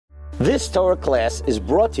This Torah class is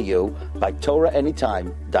brought to you by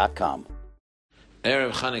TorahAnytime.com.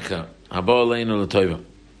 Erev Chanukah, Habo Aleinu L'Toiva.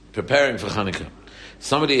 Preparing for Chanukah.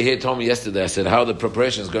 Somebody here told me yesterday, I said, how are the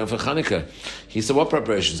preparations going for Chanukah? He said, what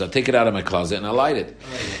preparations? I take it out of my closet and I light it.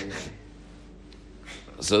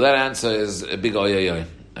 So that answer is a big oy,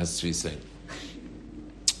 as we say.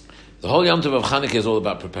 The whole Yom Tov of Chanukah is all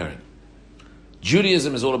about preparing.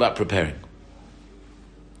 Judaism is all about preparing.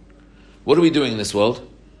 What are we doing in this world?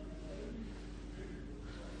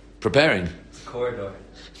 Preparing. It's a corridor.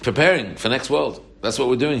 Preparing for next world. That's what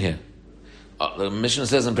we're doing here. The Mishnah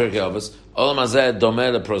says in Pirkei Avos, Olam hazeh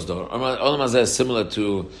domeh leprosdor. Olam hazeh is similar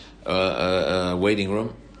to a waiting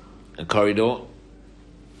room, a corridor,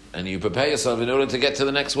 and you prepare yourself in order to get to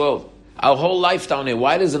the next world. Our whole life down here,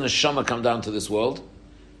 why does an neshama come down to this world?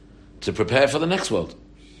 To prepare for the next world.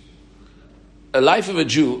 A life of a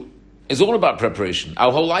Jew is all about preparation.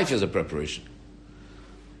 Our whole life is a preparation.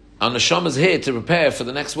 Our neshama is here to prepare for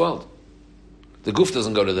the next world. The guf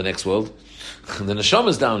doesn't go to the next world. The neshama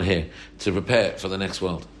is down here to prepare for the next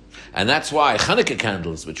world. And that's why Chanukah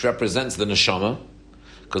candles, which represents the neshama,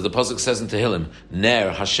 because the pasuk says in Tehillim,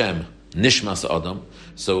 Ner Hashem Nishmas Adam.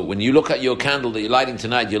 So when you look at your candle that you're lighting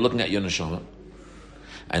tonight, you're looking at your neshama.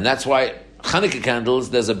 And that's why Chanukah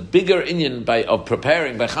candles, there's a bigger inyan of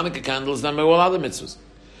preparing by Chanukah candles than by all other mitzvahs.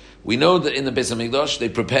 We know that in the Beis HaMikdash, they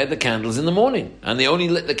prepared the candles in the morning, and they only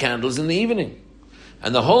lit the candles in the evening.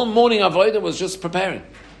 And the whole morning of Avodah was just preparing.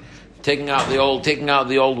 Taking out the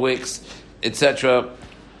old wicks, etc.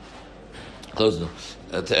 Close the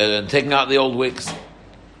door. Taking out the old wicks,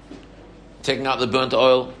 taking out the burnt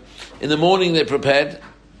oil. In the morning they prepared,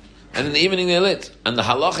 and in the evening they lit. And the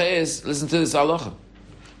halacha is, listen to this halacha.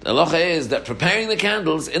 The halacha is that preparing the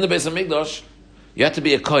candles in the Beis HaMikdash, you have to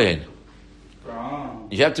be a kohen.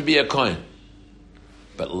 You have to be a kohen.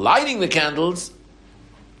 But lighting the candles,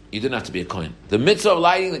 you didn't have to be a kohen. The mitzvah of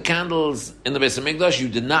lighting the candles in the Beis HaMikdash, you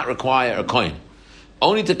did not require a kohen.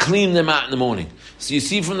 Only to clean them out in the morning. So you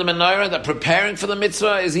see from the menorah that preparing for the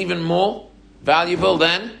mitzvah is even more valuable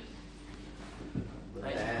than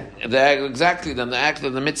the act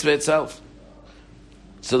of the mitzvah itself.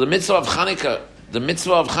 So the mitzvah of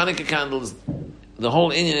Chanukah candles, the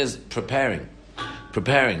whole inyan is preparing.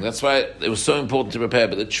 That's why it was so important to prepare.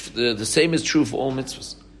 But the same is true for all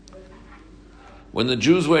mitzvahs. When the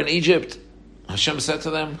Jews were in Egypt, Hashem said to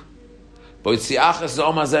them, when I take you out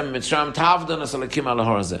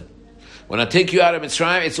of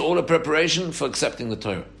Mitzrayim, it's all a preparation for accepting the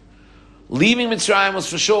Torah. Leaving Mitzrayim was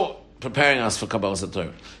for sure preparing us for Kabbalas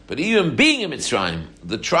Torah. But even being in Mitzrayim,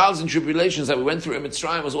 the trials and tribulations that we went through in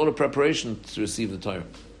Mitzrayim was all a preparation to receive the Torah.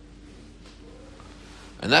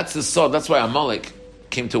 And that's the sword. That's why Amalek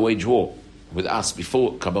came to wage war with us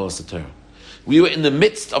before Kabbalas Torah. We were in the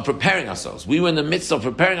midst of preparing ourselves.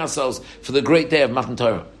 For the great day of Matan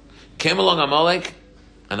Torah. Came along Amalek,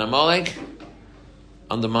 and Amalek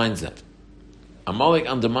undermines that. Amalek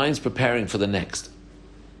undermines preparing for the next.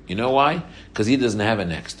 You know why? Because he doesn't have a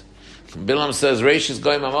next. Bilam says, Reish is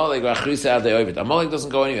going Amalek, Amalek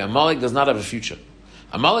doesn't go anywhere. Amalek does not have a future.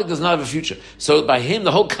 So by him,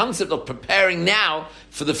 the whole concept of preparing now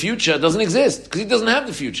for the future doesn't exist, because he doesn't have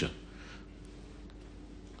the future.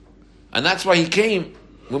 And that's why he came,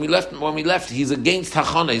 when we left, he's against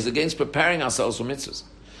hachana, he's against preparing ourselves for mitzvahs.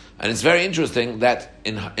 And it's very interesting that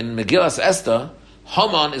in Megillas Esther,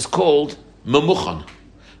 Haman is called Memuchan.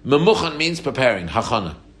 Memuchan means preparing,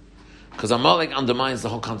 hachana. Because Amalek undermines the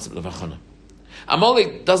whole concept of hachana.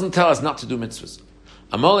 Amalek doesn't tell us not to do mitzvahs.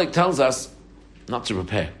 Amalek tells us not to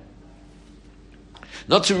prepare.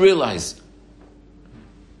 Not to realize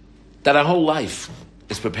that our whole life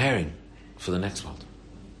is preparing for the next world.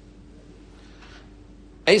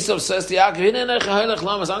 Esav says to Yaakov,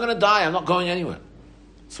 I'm going to die, I'm not going anywhere.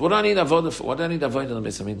 So what do I need avodah for? What do I need avodah in the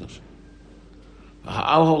Beis HaMikdash?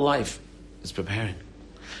 Our whole life is preparing.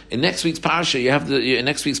 In next week's parasha, you have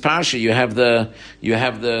the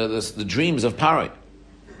dreams of Paroi.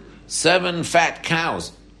 7 fat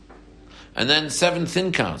cows, and then 7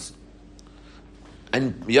 thin cows.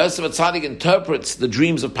 And Yosef HaTzadik interprets the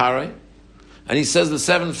dreams of Paroi, and he says the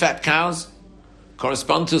 7 fat cows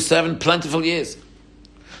correspond to 7 plentiful years,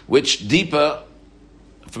 which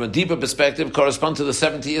from a deeper perspective, correspond to the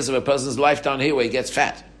 70 years of a person's life down here where he gets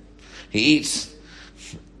fat. He eats,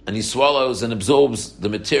 and he swallows and absorbs the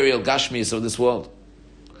material gashmis of this world.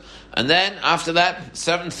 And then, after that,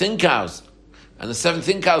 7 thin cows. And the 7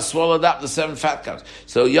 thin cows swallowed up the 7 fat cows.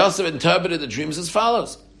 So Yosef interpreted the dreams as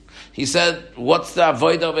follows. He said, what's the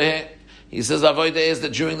avodah over here? He says, avodah is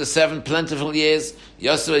that during the 7 plentiful years,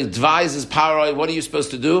 Yosef advises Paroi, what are you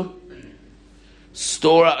supposed to do?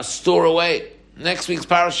 Store away. Next week's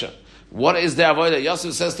parasha. What is the avodah?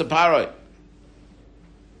 Yosef says to Paroi,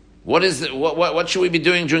 what should we be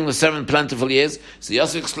doing during the 7 plentiful years? So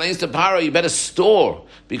Yosef explains to Paroi, you better store,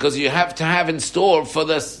 because you have to have in store for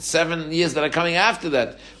the 7 years that are coming after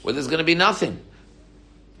that, where there's going to be nothing.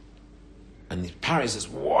 And Paroi says,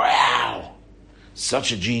 wow,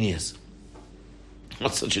 such a genius.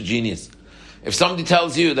 What's such a genius? If somebody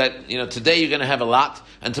tells you that, today you're going to have a lot,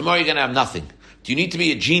 and tomorrow you're going to have nothing, do you need to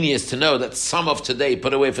be a genius to know that some of today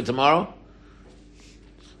put away for tomorrow?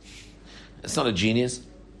 It's not a genius.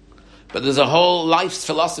 But there's a whole life's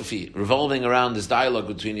philosophy revolving around this dialogue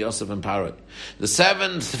between Yosef and Paroi. The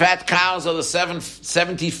 7 fat cows are the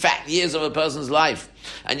 70 fat years of a person's life.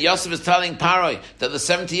 And Yosef is telling Paroi that the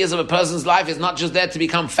 70 years of a person's life is not just there to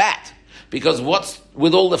become fat. Because what's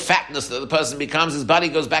with all the fatness that the person becomes, his body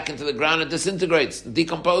goes back into the ground and disintegrates, and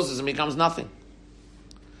decomposes and becomes nothing.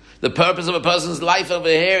 The purpose of a person's life over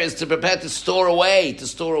here is to prepare to store away.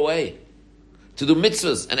 To do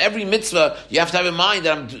mitzvahs. And every mitzvah, you have to have in mind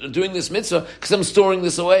that I'm doing this mitzvah because I'm storing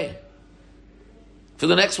this away. For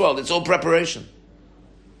the next world, it's all preparation.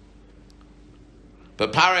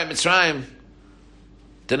 But Paroi and Mitzrayim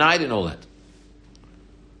denied in all that.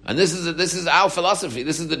 And this is our philosophy.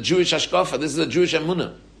 This is the Jewish hashkafa. This is the Jewish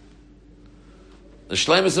emunah. The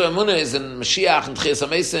shleimus of emunah is in Mashiach and Tchias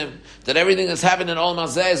HaMeisim, that everything that's happened in Olam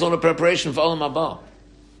Hazeh is all a preparation for Olam Haba.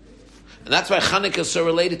 And that's why Chanukah is so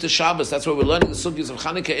related to Shabbos. That's why we're learning the sugyas of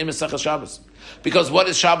Chanukah in Masechah Shabbos. Because what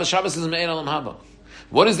is Shabbos? Shabbos is Me'en Olam Haba.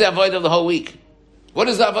 What is the avodah of the whole week? What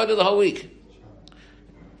is the avodah of the whole week?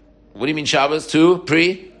 What do you mean Shabbos?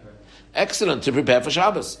 Excellent, to prepare for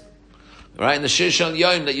Shabbos. Right? In the Shir Shal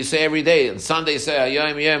Yom that you say every day. On Sunday you say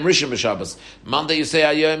Hayom Yom Rishon b'Shabbos. Monday you say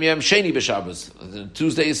Hayom Yom Sheni b'Shabbos.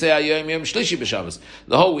 Tuesday you say Hayom Yom Shlishi b'Shabbos.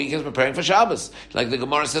 The whole week is preparing for Shabbos. Like the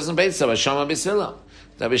Gemara says in Beit Sav, Shama b'Sila.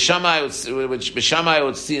 That B'Shamai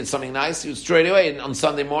would see it something nice, he would straight away, and on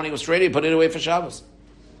Sunday morning he would straight away put it away for Shabbos.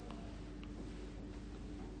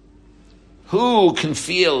 Who can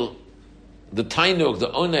feel the tainug, the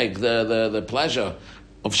oneg, the pleasure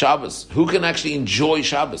of Shabbos? Who can actually enjoy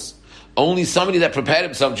Shabbos? Only somebody that prepared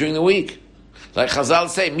himself during the week. Like Chazal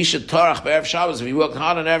say, Misha Torach be'erev Shabbos. If you work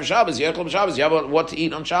hard on erev Shabbos, you have what to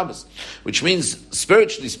eat on Shabbos. Which means,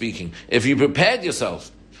 spiritually speaking, if you prepared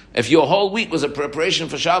yourself, if your whole week was a preparation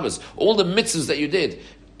for Shabbos, all the mitzvahs that you did,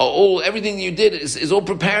 everything you did is all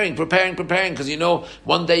preparing, because you know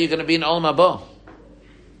one day you're going to be in Olam Haba.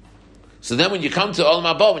 So then when you come to Olam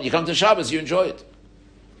Haba, when you come to Shabbos, you enjoy it.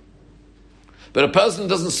 But a person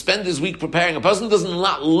doesn't spend his week preparing. A person doesn't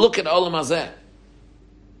look at Olam Hazeh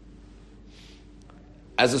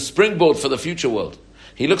as a springboard for the future world.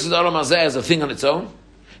 He looks at Olam Hazeh as a thing on its own.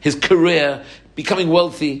 His career, becoming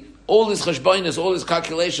wealthy, all his cheshbonos, all his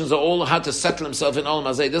calculations are all how to settle himself in Olam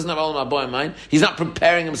Hazeh. He doesn't have Olam Haba in mind. He's not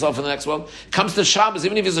preparing himself for the next world. Comes to Shabbos,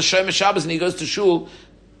 even if he's a Shomer Shabbos and he goes to shul,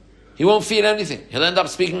 he won't feel anything. He'll end up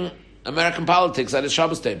speaking American politics at his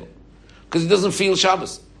Shabbos table because he doesn't feel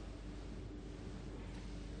Shabbos.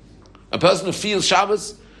 A person who feels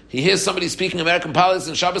Shabbos, he hears somebody speaking American politics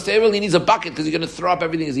in Shabbos table, he needs a bucket because he's going to throw up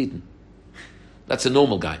everything he's eaten. That's a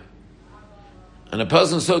normal guy. And a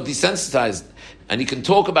person who's so desensitized, and he can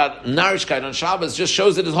talk about narishkeit on Shabbos, just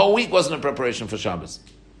shows that his whole week wasn't a preparation for Shabbos.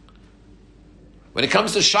 When it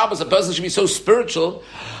comes to Shabbos, a person should be so spiritual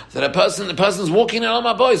that the person's walking in Olam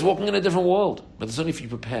Haba, he's walking in a different world. But it's only if you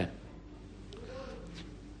prepare.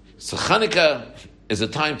 So Chanukah is a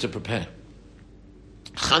time to prepare.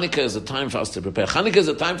 Chanukah is a time for us to prepare. Chanukah is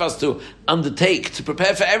a time for us to undertake, to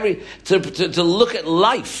prepare for to look at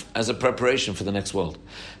life as a preparation for the next world.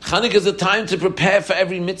 Chanukah is a time to prepare for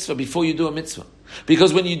every mitzvah before you do a mitzvah.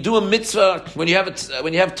 Because when you do a mitzvah, when you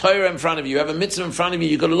have Torah in front of you have a mitzvah in front of you,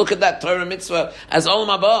 you've got to look at that Torah mitzvah as Olam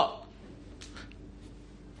Haba.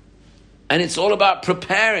 And it's all about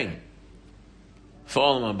preparing for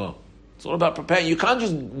Olam Haba. It's all about preparing. You can't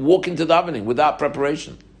just walk into davening without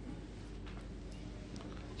preparation.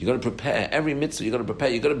 You've got to prepare. Every mitzvah, you've got to prepare.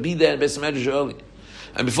 You've got to be there in Beis HaMedrash early.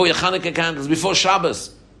 And before your Chanukah candles, before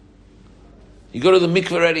Shabbos, you go to the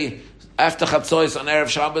mikveh ready after Chatzos on Erev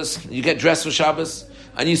Shabbos, you get dressed for Shabbos,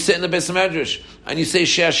 and you sit in the Beis HaMedrash, and you say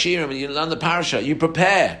Shir Shirim, and you learn the parasha. You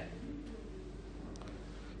prepare.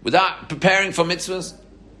 Without preparing for mitzvahs,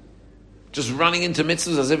 just running into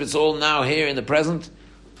mitzvahs as if it's all now here in the present,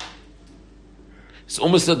 it's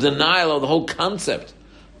almost a denial of the whole concept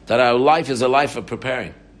that our life is a life of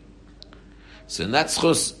preparing. So in that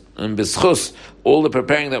schus and b'schus, all the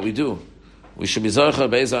preparing that we do, we should be zocher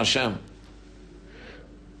be'ez Hashem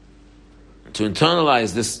to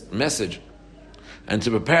internalize this message and to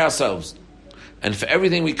prepare ourselves. And for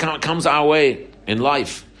everything comes our way in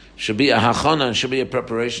life, should be a hachana and should be a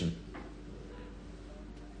preparation.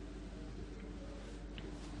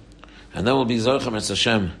 And then we'll be Zochim Es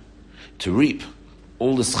Hashem to reap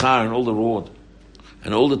all the schar and all the reward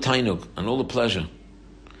and all the tainug and all the pleasure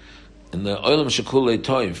in the Olam Shekulei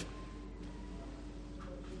Toiv,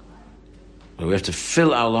 where we have to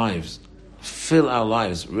fill our lives,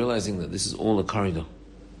 realizing that this is all a corridor.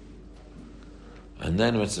 And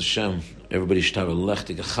then Metz Hashem, everybody should have a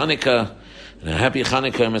lechtige Chanukah and a happy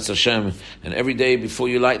Chanukah, Metz Hashem. And every day before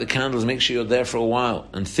you light the candles, make sure you're there for a while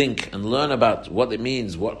and think and learn about what it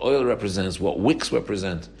means, what oil represents, what wicks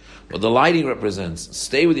represent, what the lighting represents.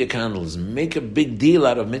 Stay with your candles. Make a big deal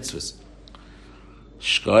out of mitzvahs.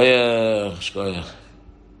 Shkoyach, shkoyach.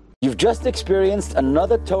 You've just experienced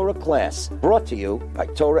another Torah class brought to you by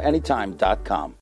TorahAnytime.com.